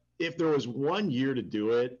 but if there was 1 year to do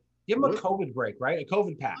it, give them a COVID break, right? A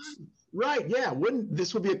COVID pass. Right? Yeah.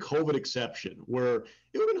 This would be a COVID exception where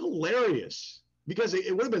it would have been hilarious. Because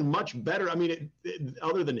it would have been much better. I mean,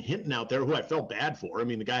 other than Hinton out there, who I felt bad for. I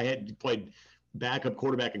mean, the guy had played backup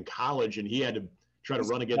quarterback in college, and he had to try to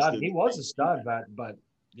run against. He was a stud, but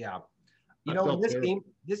yeah.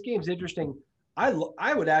 This game's interesting.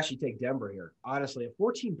 I would actually take Denver here, honestly, at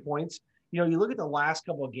 14 points. You look at the last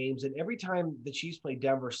couple of games, and every time the Chiefs play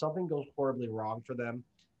Denver, something goes horribly wrong for them.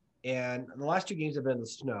 And the last 2 games have been in the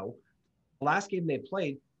snow. The last game they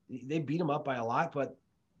played, they beat them up by a lot, but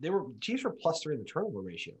Chiefs were +3 in the turnover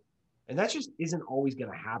ratio, and that just isn't always going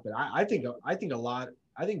to happen. I think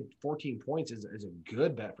 14 points is a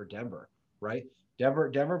good bet for Denver, right? Denver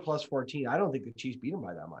 +14. I don't think the Chiefs beat them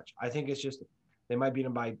by that much. I think it's just they might beat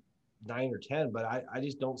them by 9 or 10, but I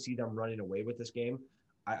just don't see them running away with this game.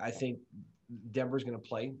 I think Denver's going to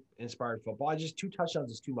play inspired football. 2 touchdowns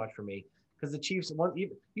is too much for me because the Chiefs.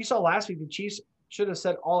 You saw last week the Chiefs should have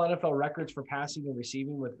set all NFL records for passing and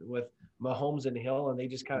receiving with Mahomes and Hill, and they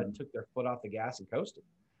just kind of took their foot off the gas and coasted.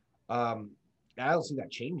 I don't see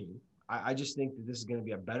that changing. I just think that this is going to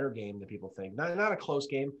be a better game than people think. Not a close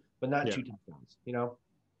game, but not 2 touchdowns.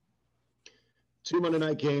 2 Monday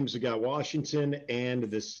night games. We got Washington and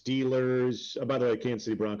the Steelers. By the way, Kansas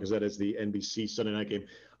City Broncos. That is the NBC Sunday night game.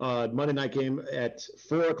 Monday night game at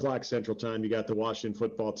 4:00 Central Time. You got the Washington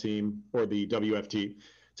football team, or the WFT,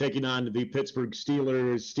 taking on the Pittsburgh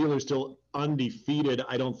Steelers. Steelers still undefeated.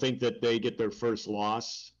 I don't think that they get their first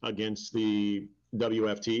loss against the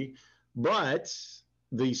WFT, but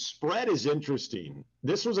the spread is interesting.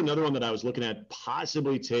 This was another one that I was looking at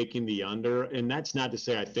possibly taking the under, and that's not to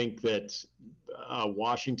say I think that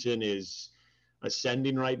Washington is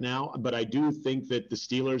ascending right now, but I do think that the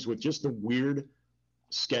Steelers, with just the weird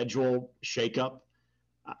schedule shakeup,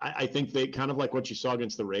 I think they kind of like what you saw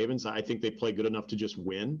against the Ravens. I think they play good enough to just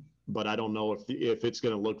win, but I don't know if it's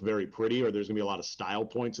going to look very pretty or there's going to be a lot of style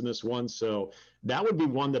points in this one. So that would be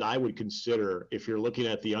one that I would consider if you're looking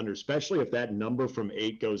at the under, especially if that number from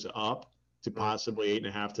 8 goes up to possibly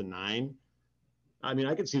 8.5 to 9. I mean,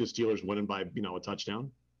 I could see the Steelers winning by, a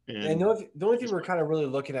touchdown. And the only thing we're kind of really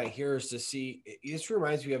looking at here is to see, this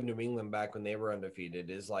reminds me of New England back when they were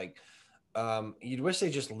undefeated, is like, you'd wish they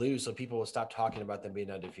just lose so people would stop talking about them being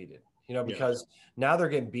undefeated, because now they're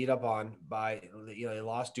getting beat up on by, they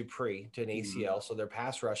lost Dupree to an ACL. So their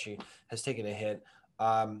pass rushing has taken a hit.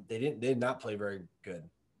 They did not play very good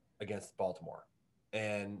against Baltimore,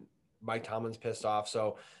 and Mike Tomlin's pissed off.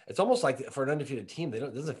 So it's almost like for an undefeated team, it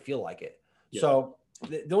doesn't feel like it. Yeah. So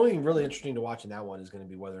the only thing really interesting to watch in that one is going to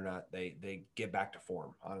be whether or not they get back to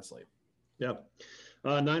form, honestly. Yeah.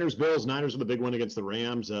 Niners, Bills. Niners are the big one against the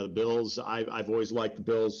Rams. The Bills, I've always liked the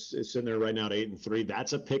Bills. It's sitting there right now at 8-3.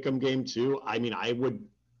 That's a pick'em game too. I mean, I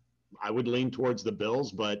would lean towards the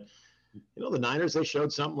Bills, but the Niners, they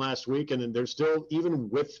showed something last week, and then they're still, even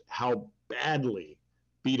with how badly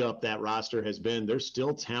beat up that roster has been, there's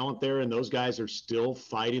still talent there, and those guys are still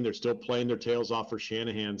fighting. They're still playing their tails off for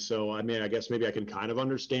Shanahan. So, I mean, I guess maybe I can kind of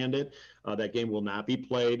understand it. That game will not be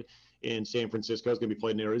played in San Francisco. It's going to be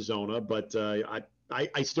played in Arizona, but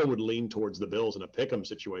I still would lean towards the Bills in a pick'em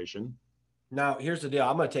situation. Now, here's the deal.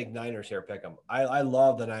 I'm going to take Niners here, pick'em. I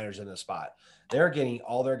love the Niners in this spot. They're getting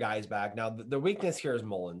all their guys back. Now, the weakness here is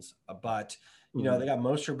Mullins, but, they got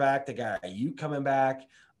Mostert back. They got Ayuk coming back.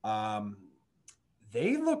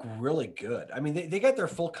 They look really good. I mean, they got their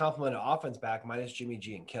full complement of offense back minus Jimmy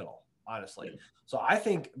G and Kittle, honestly. Yeah. So I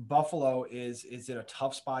think Buffalo is in a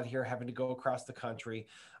tough spot here, having to go across the country.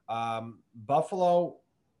 Buffalo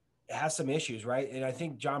has some issues, right? And I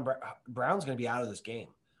think John Brown's going to be out of this game.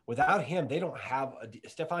 Without him, they don't have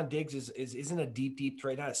Stephon Diggs isn't a deep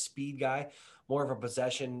threat, not a speed guy, more of a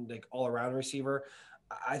possession, like all-around receiver.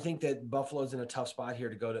 I think that Buffalo's in a tough spot here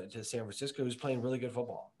to go to San Francisco, who's playing really good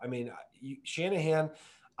football. I mean, Shanahan,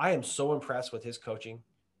 I am so impressed with his coaching.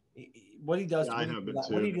 What he does,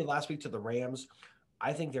 what he did last week to the Rams,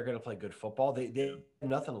 I think they're going to play good football. They have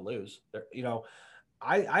nothing to lose. They're going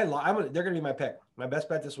to be my pick. My best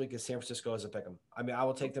bet this week is San Francisco as a pick 'em. I mean, I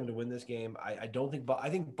will take them to win this game. I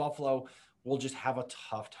think Buffalo will just have a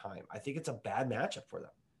tough time. I think it's a bad matchup for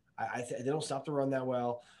them. They don't stop the run that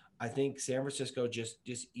well. I think San Francisco just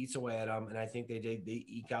eats away at them, and I think they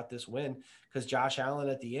eke out this win because Josh Allen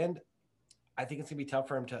at the end, I think it's gonna be tough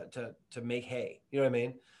for him to make hay. You know what I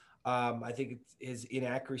mean? I think his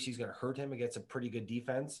inaccuracy is gonna hurt him against a pretty good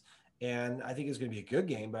defense, and I think it's gonna be a good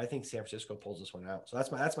game. But I think San Francisco pulls this one out. So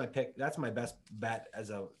that's my pick. That's my best bet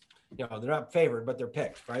as a, they're not favored, but they're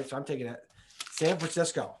picked, right? So I'm taking it. San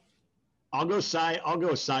Francisco. I'll go side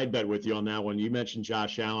bet with you on that one. You mentioned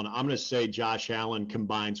Josh Allen. I'm going to say Josh Allen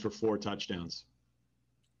combines for 4 touchdowns.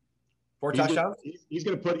 4 touchdowns? He's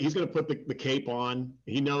going to put the cape on.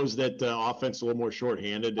 He knows that the offense is a little more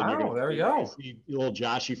shorthanded. There we go. See a little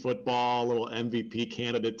Joshy football, a little MVP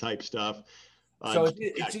candidate type stuff. So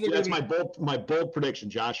that's my bold prediction.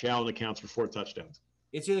 Josh Allen accounts for 4 touchdowns.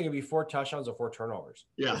 It's either going to be 4 touchdowns or 4 turnovers.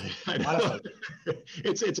 Yeah, I know.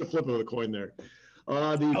 It's a flip of the coin there.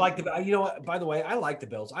 I like what? By the way, I like the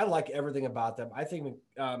Bills. I like everything about them. I think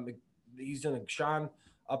he's doing. Sean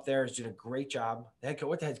up there is doing a great job.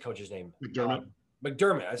 What's the head coach's name?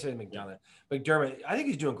 McDermott. I said McDermott. McDermott. I think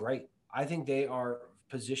he's doing great. I think they are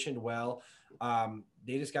positioned well.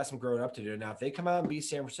 They just got some growing up to do. Now, if they come out and beat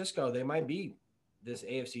San Francisco, they might beat this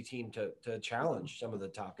AFC team to challenge some of the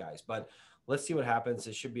top guys. But let's see what happens.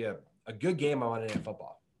 It should be a good game on Monday Night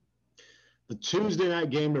Football. The Tuesday night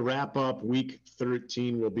game to wrap up Week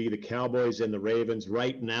 13 will be the Cowboys and the Ravens.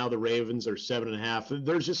 Right now, the Ravens are 7.5.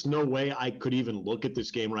 There's just no way I could even look at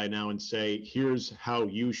this game right now and say, here's how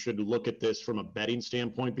you should look at this from a betting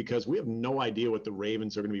standpoint, because we have no idea what the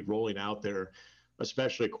Ravens are going to be rolling out there,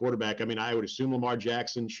 especially a quarterback. I mean, I would assume Lamar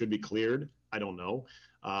Jackson should be cleared. I don't know.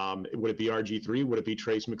 Would it be RG3? Would it be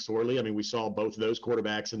Trace McSorley? I mean, we saw both of those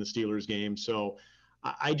quarterbacks in the Steelers game. So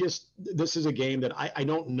this is a game that I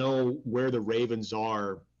don't know where the Ravens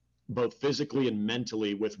are, both physically and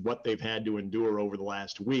mentally, with what they've had to endure over the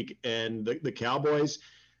last week. And the Cowboys,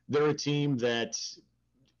 they're a team that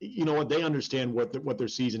you know what, they understand what their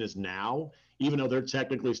season is now, even though they're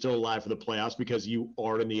technically still alive for the playoffs because you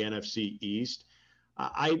are in the NFC East.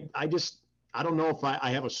 I don't know if I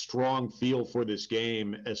have a strong feel for this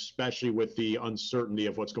game, especially with the uncertainty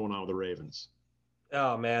of what's going on with the Ravens.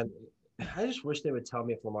 Oh man, I just wish they would tell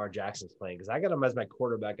me if Lamar Jackson's playing because I got him as my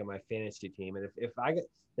quarterback in my fantasy team, and if I get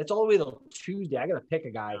that's all the way till Tuesday, I got to pick a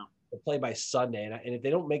guy to play by Sunday, and if they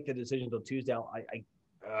don't make the decision until Tuesday,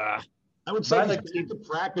 I would say if he's back to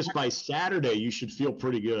practice by Saturday, you should feel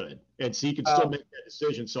pretty good, and so you can still make that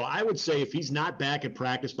decision. So I would say if he's not back at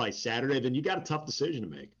practice by Saturday, then you got a tough decision to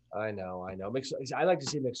make. I know. I like to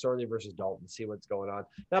see McSorley versus Dalton, see what's going on.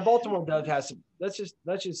 Now, Baltimore does have some. Let's just.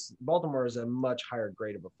 Baltimore is a much higher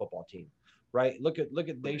grade of a football team, right? Look at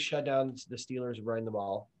they shut down the Steelers running the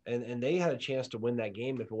ball, and they had a chance to win that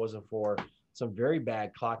game if it wasn't for some very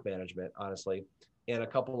bad clock management, honestly, and a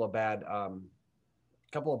couple of bad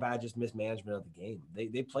just mismanagement of the game.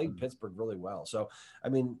 They played Pittsburgh really well, so I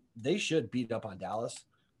mean they should beat up on Dallas.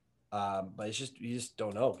 But it's just you just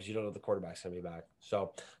don't know because you don't know if the quarterback's gonna be back.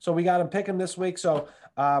 So we got him picking this week. So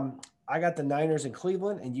I got the Niners in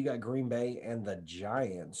Cleveland, and you got Green Bay and the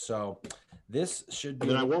Giants. So this should be.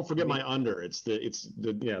 And then I won't forget my under. It's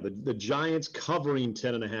the Giants covering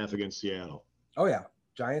 10.5 against Seattle. Oh yeah,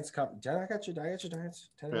 Giants. I got you. Giants.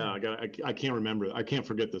 10. Yeah, I can't remember. I can't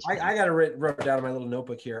forget this. I got it wrote down in my little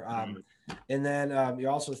notebook here. And then you're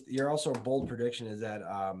also a bold prediction is that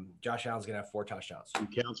Josh Allen's gonna have 4 touchdowns.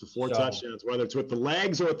 He counts for 4 touchdowns, whether it's with the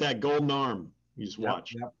legs or with that golden arm. You just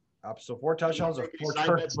watch. Yep. So 4 touchdowns or 4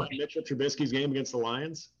 turnovers. Mitchell Trubisky's game against the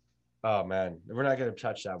Lions. Oh man, we're not gonna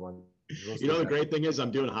touch that one. You know the great thing is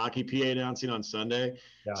I'm doing hockey PA announcing on Sunday,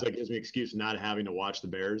 so it gives me an excuse not having to watch the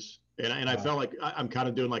Bears. And I felt like I'm kind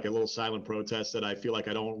of doing like a little silent protest that I feel like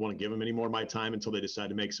I don't want to give them any more of my time until they decide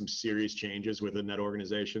to make some serious changes within that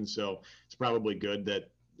organization. So it's probably good that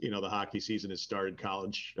the hockey season has started.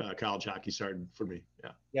 College hockey started for me.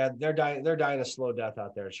 Yeah, they're dying a slow death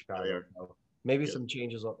out there in Chicago. So maybe some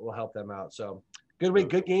changes will help them out. So good week,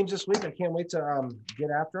 good games this week. I can't wait to get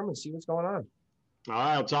after them and see what's going on. All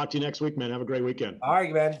right, I'll talk to you next week, man. Have a great weekend. All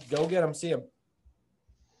right, man. Go get them. See them.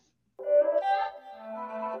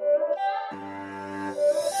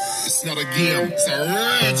 It's not a game, it's a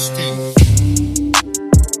rich thing.